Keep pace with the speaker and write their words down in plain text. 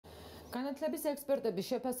განათლების ექსპერტების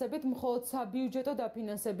შეფასებით მხოლოდ საბიუჯეტო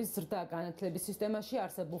დაფინანსების ზრდა განათლების სისტემაში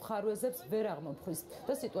არსებულ ხარვეზებს ვერ აღმოფხვის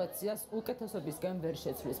და სიტუაციას უკეთესობისკენ ვერ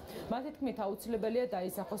შეცვლის. მათი თქმით, აუცილებელია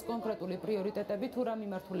დაისახოს კონკრეტული პრიორიტეტები, თუ რა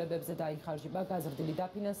მიმართულებებზე დაიხარჯება გაზრდილი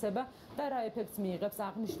დაფინანსება და რა ეფექტს მიიღებს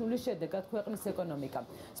აღნიშნული შედეგად ქვეყნის ეკონომიკა.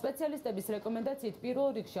 სპეციალისტების რეკომენდაციით პირველ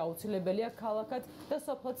რიგში აუცილებელია ქალაქად და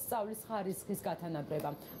სოფლად სწავლის ხარისხის გათანაბრება,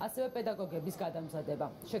 ასევე პედაგოგების გადამზადება.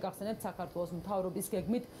 შეგახსენებთ, საქართველოს მთავრობის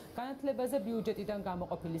გეგმით განათლებაზე ბიუჯეტიდან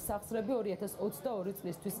გამოყოფილი სახსრები 2022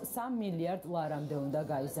 წლისთვის 3 მილიარდ ლარამდე უნდა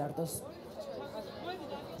გაიზარდოს.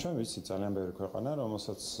 ჩვენ ვიცით ძალიან ბევრი ქვეყანა,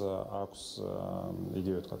 რომელსაც აქვს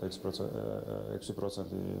იგივე ვთქვათ 6%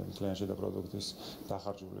 კლიანში და პროდუქტის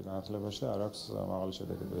დახარჯული განათლებაში და არ აქვს მაღალი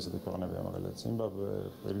შედეგები. ესეთი ქვეყნებია მაგალითად ზიმბაბვე,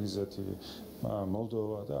 ყირგიზეთი,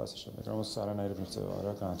 მოლდოვა და ასე შემდეგ, რომელსაც არანაირი მიღწევა არ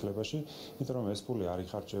აქვს განათლებაში, იმიტომ რომ ეს ფული არ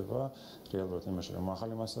იხარჯება რეალურად იმაში, რომ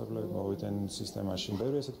ახალი მასწავლებლები მოვიდნენ სისტემაში.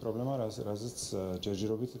 ბევრი ესეთი პრობლემა, რაზეც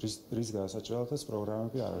ჯერჯერობით რის გადასაჭრელად ეს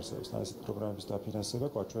პროგრამები არ არსებობს. ესეთი პროგრამების დაფინანსება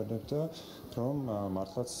გვაჩვენებდა, რომ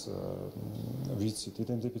მართლაც ვიცით,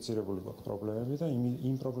 იდენტიფიცირებული გვაქვს პრობლემები და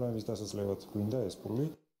იმ პრობლემების დასაძლევად გვინდა ეს ფული.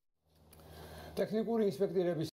 ტექნიკური ინსპექტორების